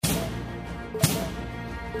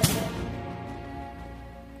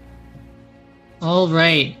All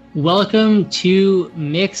right. Welcome to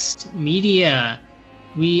Mixed Media.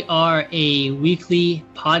 We are a weekly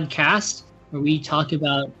podcast where we talk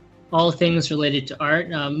about all things related to art,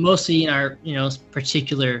 mostly in our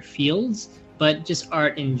particular fields, but just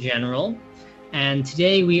art in general. And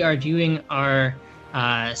today we are doing our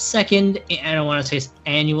second, I don't want to say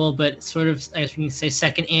annual, but sort of, I guess we can say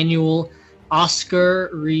second annual Oscar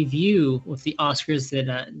review with the Oscars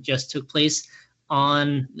that just took place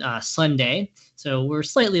on Sunday. So we're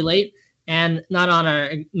slightly late and not on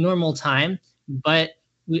our normal time, but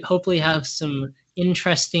we hopefully have some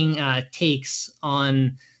interesting takes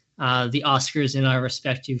on the Oscars in our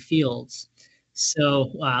respective fields.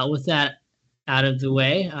 So with that out of the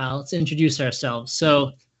way, let's introduce ourselves.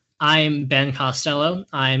 So I'm Ben Costello.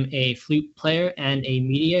 I'm a flute player and a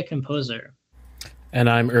media composer. And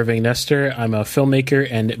I'm Irving Nestor. I'm a filmmaker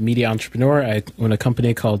and media entrepreneur. I own a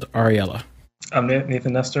company called Ariella. I'm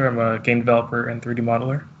Nathan Nestor. I'm a game developer and 3D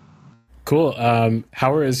modeler. Cool.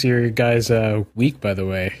 How is your guys' week, by the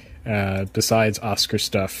way? Besides Oscar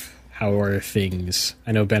stuff, how are things?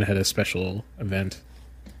 I know Ben had a special event.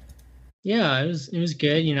 Yeah, it was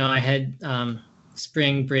good. You know, I had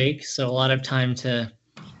spring break, so a lot of time to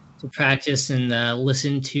practice and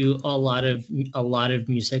listen to a lot of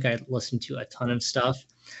music. I listened to a ton of stuff,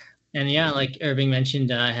 and yeah, like Irving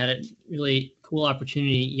mentioned, I had a really cool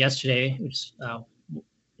opportunity yesterday, which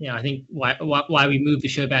I think why we moved the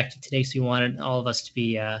show back to today, so we wanted all of us to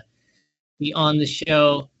be on the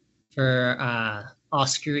show for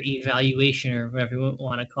Oscar evaluation or whatever you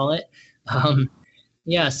want to call it.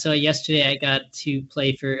 Yeah, so yesterday I got to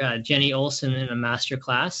play for Jenny Olson in a master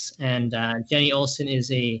class, and Jenny Olson is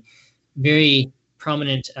a very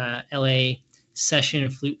prominent LA session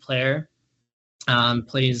flute player.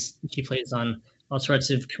 She plays on all sorts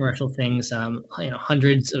of commercial things,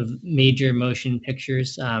 hundreds of major motion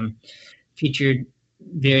pictures, featured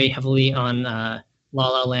very heavily on La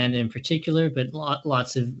La Land in particular, but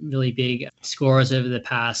lots of really big scores over the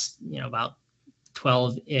past, about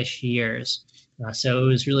 12-ish years. So it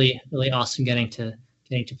was really, really awesome getting to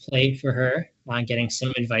play for her, getting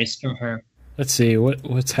some advice from her. Let's see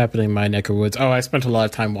what's happening in my neck of woods. Oh, I spent a lot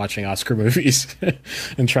of time watching Oscar movies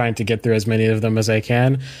and trying to get through as many of them as I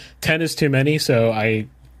can. 10 is too many, so I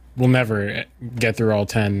will never get through all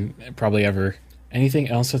 10, probably ever. Anything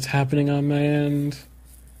else that's happening on my end?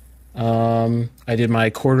 I did my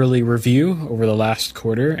quarterly review over the last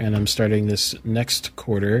quarter, and I'm starting this next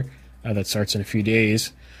quarter that starts in a few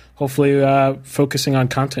days. Hopefully focusing on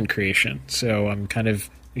content creation. So I'm kind of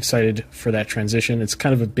excited for that transition. It's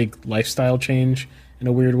kind of a big lifestyle change in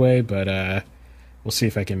a weird way, but we'll see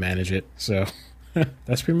if I can manage it. So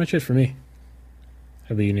that's pretty much it for me.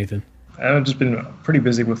 How about you, Nathan? I've just been pretty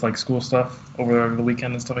busy with like school stuff over the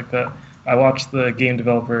weekend and stuff like that. I watched the Game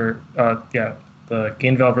Developers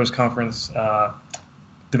Conference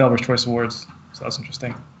Developers Choice Awards, so that's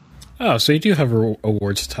interesting. Oh, so you do have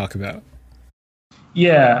awards to talk about.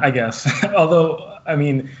 Yeah, I guess. Although, I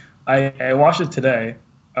mean, I watched it today,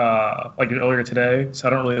 like earlier today, so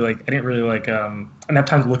I didn't have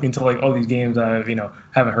time to look into like all these games I've,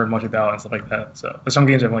 haven't heard much about and stuff like that. So there's some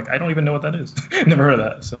games I'm like, I don't even know what that is. Never heard of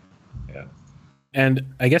that. So, yeah.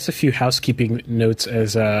 And I guess a few housekeeping notes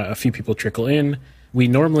as a few people trickle in. We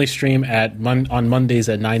normally stream on Mondays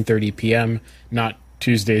at 9:30 p.m., not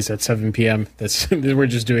Tuesdays at 7 p.m. We're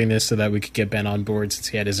just doing this so that we could get Ben on board since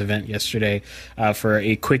he had his event yesterday for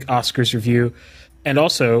a quick Oscars review. And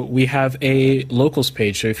also, we have a locals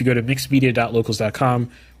page. So if you go to mixedmedia.locals.com,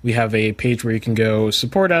 we have a page where you can go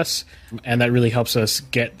support us, and that really helps us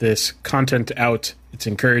get this content out. It's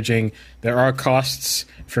encouraging. There are costs.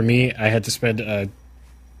 For me, I had to spend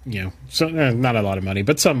not a lot of money,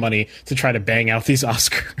 but some money to try to bang out these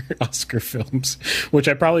Oscar films, which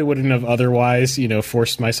I probably wouldn't have otherwise,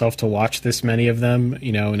 forced myself to watch this many of them,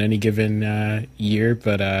 in any given year,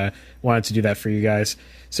 but wanted to do that for you guys.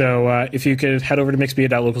 So if you could head over to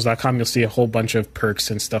mixedmedia.locals.com, you'll see a whole bunch of perks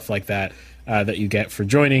and stuff like that that you get for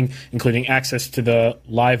joining, including access to the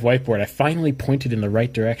live whiteboard. I finally pointed in the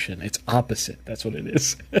right direction. It's opposite. That's what it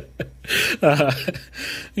is.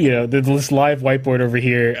 This live whiteboard over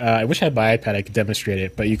here. I wish I had my iPad. I could demonstrate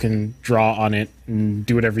it, but you can draw on it and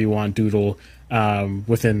do whatever you want, doodle,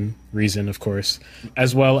 within reason, of course,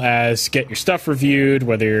 as well as get your stuff reviewed,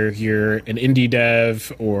 whether you're an indie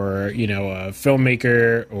dev or, a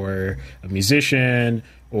filmmaker or a musician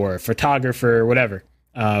or a photographer, whatever.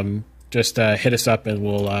 Just hit us up and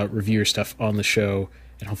we'll review your stuff on the show,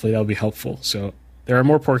 and hopefully that'll be helpful. So there are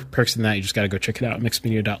more perks than that. You just got to go check it out,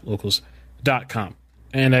 mixedmedia.locals.com.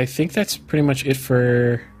 And I think that's pretty much it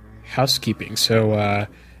for housekeeping. So how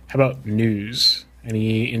about news?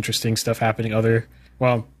 Any interesting stuff happening?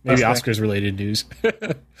 Well, maybe Oscars related news.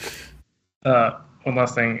 One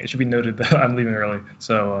last thing. It should be noted that I'm leaving early,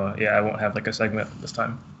 so yeah, I won't have like a segment this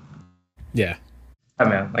time. Yeah. Oh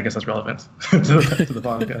man, I guess that's relevant to the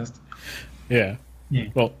podcast. Yeah.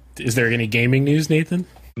 Well, is there any gaming news, Nathan?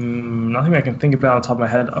 Nothing I can think about on top of my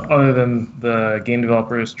head other than the Game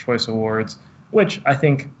Developers Choice Awards, which I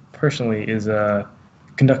think personally is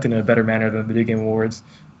conducted in a better manner than the Video Game Awards.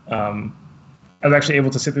 I was actually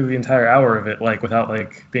able to sit through the entire hour of it, like without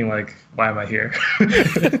like being like, "Why am I here?"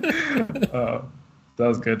 That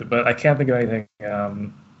was good, but I can't think of anything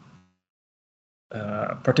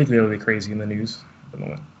particularly crazy in the news at the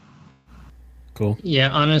moment. Cool. Yeah,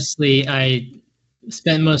 honestly, I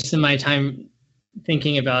spent most of my time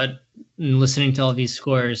thinking about and listening to all these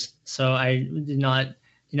scores, so I did not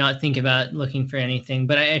think about looking for anything.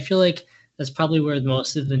 But I feel like that's probably where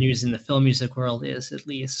most of the news in the film music world is, at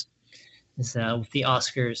least, is with the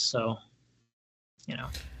Oscars. So, you know.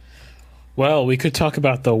 Well, we could talk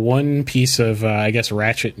about the one piece of, I guess,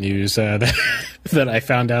 Ratchet news that that I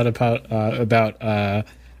found out about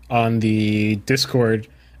on the Discord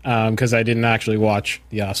because I didn't actually watch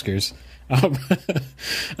the Oscars. But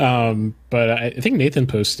I think Nathan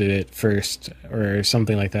posted it first or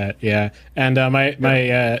something like that. Yeah, and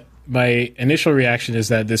my initial reaction is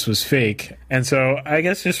that this was fake, and so I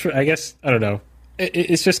guess I don't know.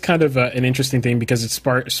 It's just kind of an interesting thing because it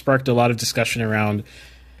sparked a lot of discussion around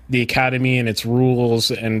the Academy and its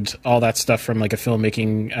rules and all that stuff from like a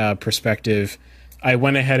filmmaking perspective. I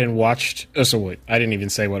went ahead and watched. I didn't even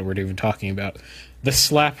say what we're even talking about. The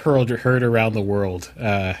slap heard around the world.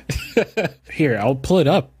 Here, I'll pull it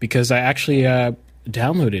up because I actually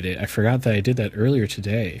downloaded it. I forgot that I did that earlier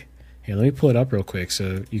today. Here, let me pull it up real quick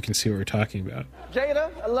so you can see what we're talking about.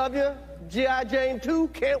 Jada, I love you. G.I. Jane 2,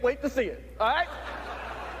 can't wait to see it. All right?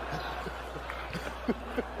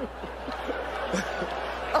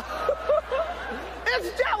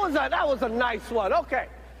 That was a nice one. Okay.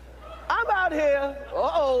 I'm out here.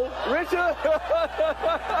 Richard.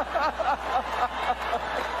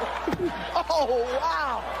 Oh,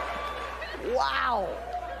 wow. Wow.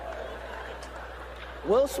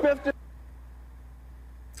 Will Smith.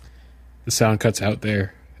 The sound cuts out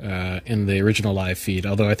there in the original live feed,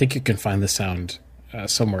 although I think you can find the sound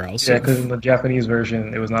somewhere else. Yeah, because in the Japanese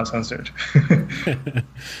version, it was not censored.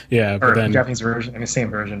 Yeah, but then Japanese version, I mean, same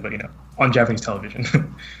version, but on Japanese television.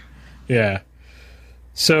 Yeah.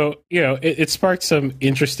 So, it sparked some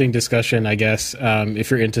interesting discussion, I guess,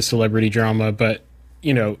 if you're into celebrity drama. But,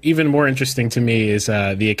 even more interesting to me is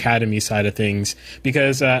the Academy side of things.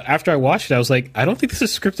 Because after I watched it, I was like, I don't think this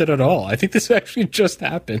is scripted at all. I think this actually just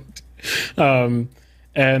happened.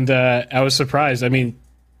 And I was surprised. I mean,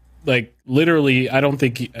 like, literally, I don't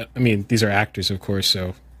think... these are actors, of course,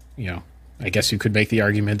 so, I guess you could make the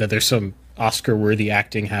argument that there's some Oscar-worthy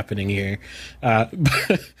acting happening here.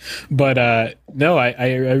 But no,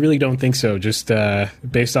 I really don't think so. Just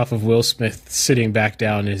based off of Will Smith sitting back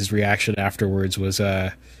down and his reaction afterwards was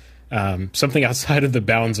something outside of the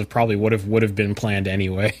bounds of probably would have been planned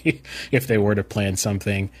anyway if they were to plan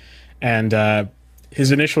something. And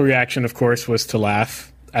his initial reaction, of course, was to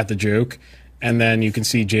laugh at the joke. And then you can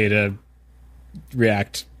see Jada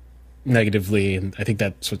react negatively, and I think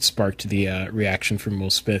that's what sparked the reaction from Will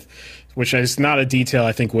Smith, which is not a detail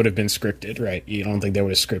I think would have been scripted, right? You don't think they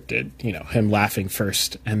would have scripted, him laughing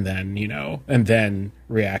first and then, and then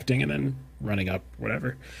reacting and then running up,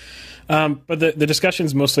 whatever. But the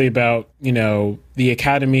discussion's mostly about, the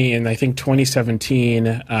Academy in, I think, 2017,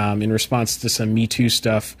 in response to some Me Too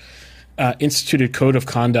stuff, instituted code of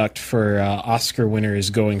conduct for Oscar winners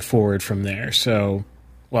going forward from there. So,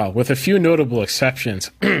 well, with a few notable exceptions,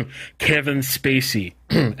 Kevin Spacey,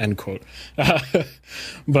 end quote.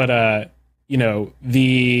 But,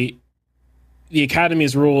 the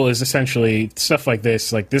Academy's rule is essentially stuff like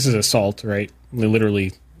this. Like, this is assault, right? They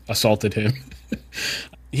literally assaulted him.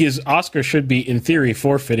 His Oscar should be, in theory,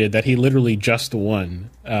 forfeited that he literally just won,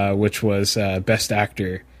 which was Best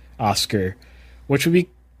Actor Oscar, which would be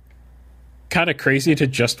kind of crazy to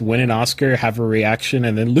just win an Oscar, have a reaction,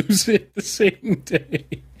 and then lose it the same day.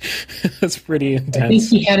 That's pretty intense. I think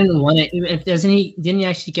he hadn't won it. Didn't he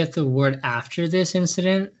actually get the award after this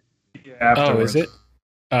incident? Yeah, afterwards. Oh, is it?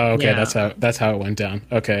 Oh, okay. Yeah. That's how it went down.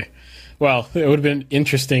 Okay. Well, it would have been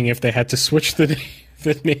interesting if they had to switch the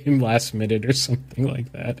name last minute or something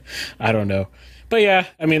like that. I don't know. But yeah,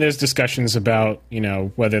 there's discussions about,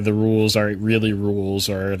 whether the rules are really rules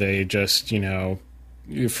or are they just,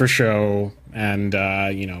 for show. And,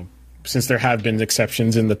 since there have been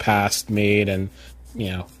exceptions in the past made and,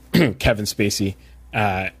 Kevin Spacey,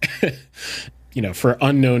 for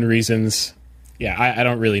unknown reasons, yeah, I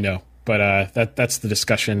don't really know, but that's the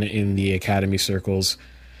discussion in the Academy circles.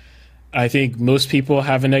 I think most people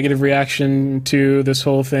have a negative reaction to this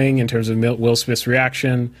whole thing in terms of Will Smith's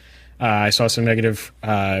reaction. I saw some negative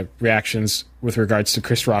reactions with regards to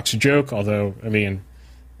Chris Rock's joke, although I mean,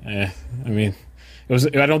 it was.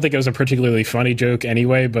 I don't think it was a particularly funny joke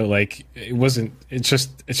anyway, but like it wasn't. It's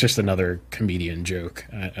just another comedian joke.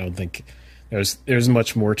 I don't think there's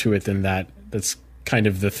much more to it than that. That's kind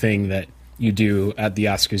of the thing that you do at the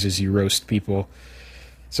Oscars is you roast people.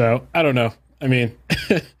 So I don't know. I mean,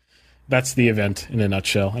 that's the event in a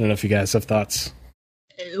nutshell. I don't know if you guys have thoughts.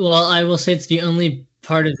 Well, I will say it's the only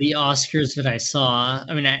part of the Oscars that I saw.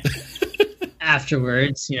 I mean,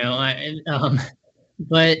 afterwards,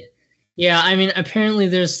 but yeah, I mean, apparently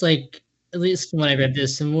there's like, at least when I read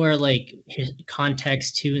this, some more like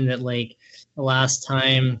context too, in that like the last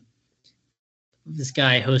time this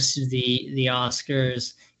guy hosted the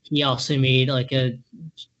Oscars, he also made like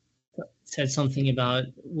said something about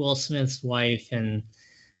Will Smith's wife, and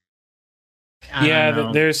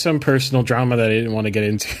there's some personal drama that I didn't want to get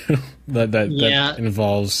into that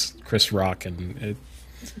involves Chris Rock and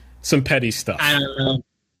some petty stuff. I don't know.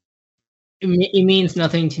 It means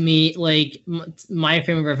nothing to me. Like my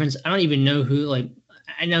frame of reference, I don't even know who. Like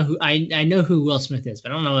I know who Will Smith is,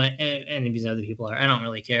 but I don't know what any of these other people are. I don't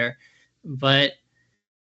really care. But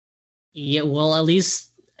yeah, well, at least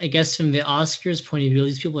I guess from the Oscars point of view,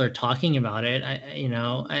 these people are talking about it.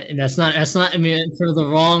 And that's not. I mean, for the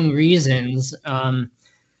wrong reasons.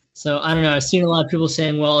 So I don't know. I've seen a lot of people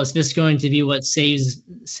saying, "Well, is this going to be what saves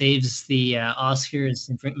the Oscars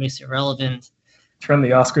and makes it relevant?" Turn the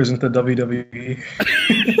Oscars into WWE.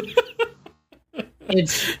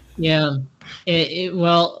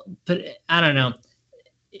 Well, but I don't know.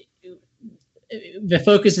 The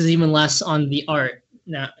focus is even less on the art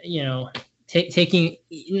now. Taking,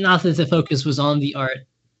 not that the focus was on the art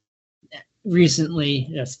recently.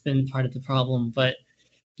 That's been part of the problem, but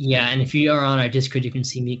yeah. And if you are on our Discord, you can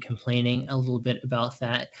see me complaining a little bit about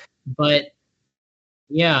that. But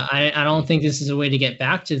yeah, I don't think this is a way to get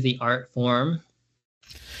back to the art form.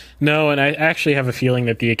 No, and I actually have a feeling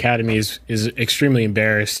that the Academy is extremely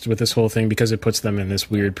embarrassed with this whole thing because it puts them in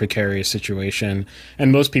this weird, precarious situation.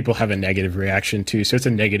 And most people have a negative reaction too, so it's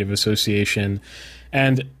a negative association.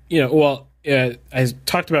 And, I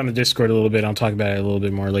talked about in the Discord a little bit. I'll talk about it a little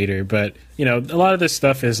bit more later. But, a lot of this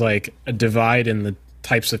stuff is like a divide in the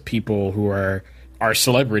types of people who are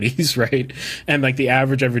celebrities, right? And like the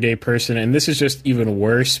average everyday person. And this is just even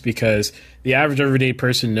worse because the average everyday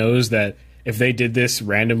person knows that if they did this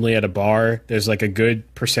randomly at a bar, there's like a good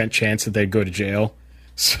 % chance that they'd go to jail.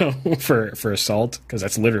 So for assault, because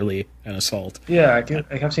that's literally an assault. Yeah, I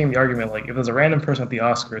kept seeing the argument like if there's a random person at the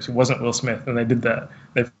Oscars who wasn't Will Smith and they did that,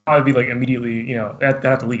 they'd probably be like immediately, they'd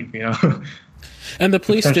have to leave, And the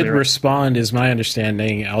police did respond, is my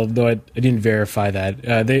understanding, although I didn't verify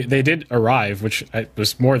that. They did arrive, which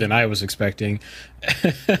was more than I was expecting.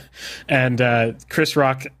 And Chris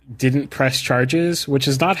Rock didn't press charges, which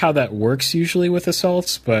is not how that works usually with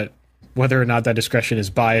assaults, but whether or not that discretion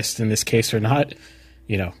is biased in this case or not,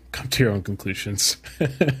 come to your own conclusions.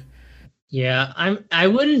 Yeah, I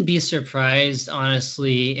wouldn't be surprised,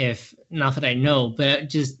 honestly, if, not that I know, but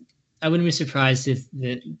just I wouldn't be surprised if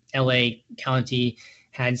the LA County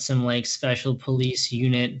had some like special police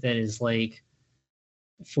unit that is like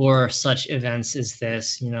for such events as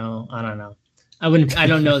this. I don't know. I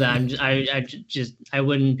don't know that. I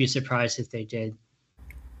wouldn't be surprised if they did.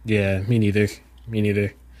 Yeah, me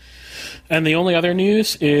neither. And the only other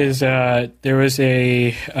news is there was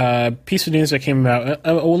a piece of news that came out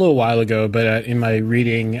a little while ago, but in my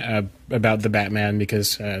reading about the Batman,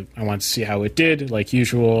 because I wanted to see how it did, like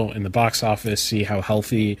usual, in the box office, see how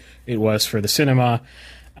healthy it was for the cinema,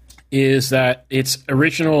 is that its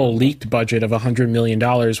original leaked budget of $100 million,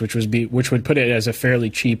 which would put it as a fairly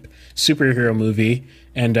cheap superhero movie,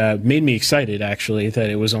 and made me excited, actually, that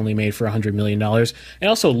it was only made for $100 million. It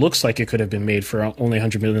also looks like it could have been made for only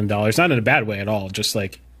 $100 million, not in a bad way at all, just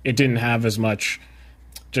like it didn't have as much,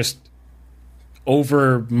 just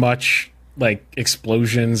over much, like,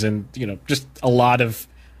 explosions and, just a lot of,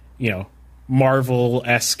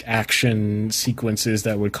 Marvel-esque action sequences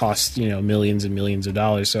that would cost, millions and millions of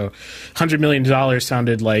dollars. So $100 million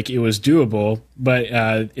sounded like it was doable, but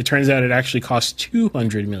it turns out it actually cost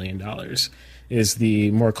 $200 million is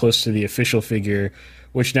the more close to the official figure,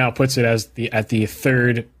 which now puts it as at the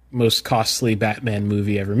third most costly Batman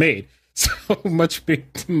movie ever made. So much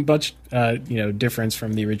difference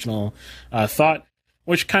from the original thought,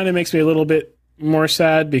 which kind of makes me a little bit more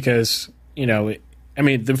sad because,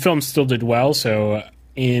 the film still did well, so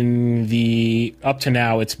up to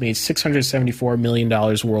now, it's made $674 million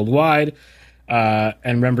worldwide. And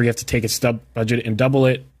remember, you have to take its budget and double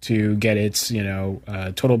it to get its,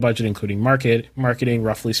 total budget, including marketing,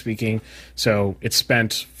 roughly speaking. So it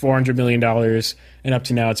spent $400 million, and up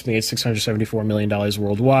to now it's made $674 million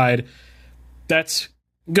worldwide. That's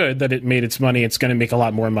good that it made its money. It's going to make a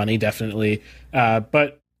lot more money, definitely.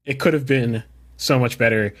 But it could have been so much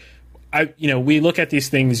better. We look at these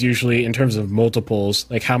things usually in terms of multiples,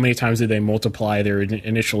 like how many times did they multiply their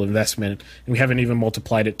initial investment, and we haven't even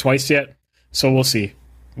multiplied it twice yet. So we'll see.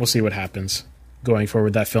 We'll see what happens going forward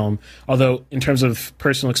with that film. Although in terms of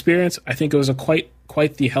personal experience, I think it was a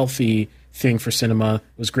quite the healthy thing for cinema.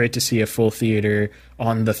 It was great to see a full theater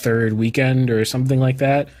on the third weekend or something like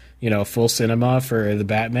that. Full cinema for the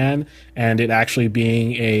Batman, and it actually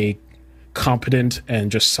being a competent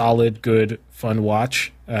and just solid, good, fun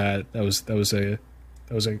watch. That was a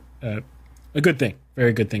good thing,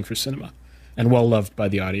 very good thing for cinema, and well loved by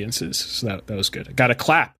the audiences. So that was good. I got a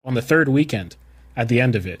clap on the third weekend at the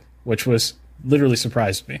end of it, which was literally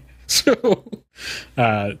surprised me. So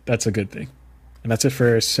that's a good thing, and that's it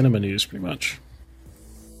for cinema news, pretty much.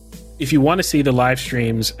 If you want to see the live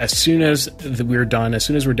streams as soon as we're done, as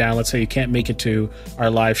soon as we're down, let's say you can't make it to our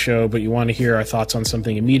live show, but you want to hear our thoughts on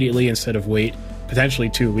something immediately instead of wait potentially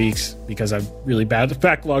 2 weeks because I'm really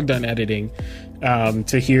backlogged on editing,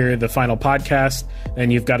 to hear the final podcast, then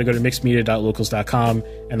you've got to go to mixedmedia.locals.com,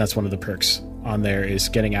 and that's one of the perks on there is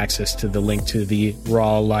getting access to the link to the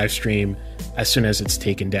raw live stream as soon as it's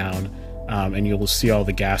taken down. And you'll see all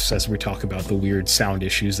the gaffes as we talk about the weird sound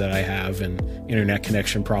issues that I have and internet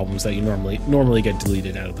connection problems that you normally get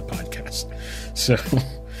deleted out of the podcast. So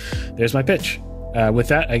there's my pitch. With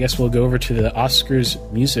that, I guess we'll go over to the Oscars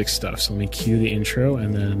music stuff. So let me cue the intro,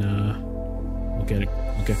 and then we'll get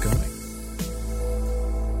going.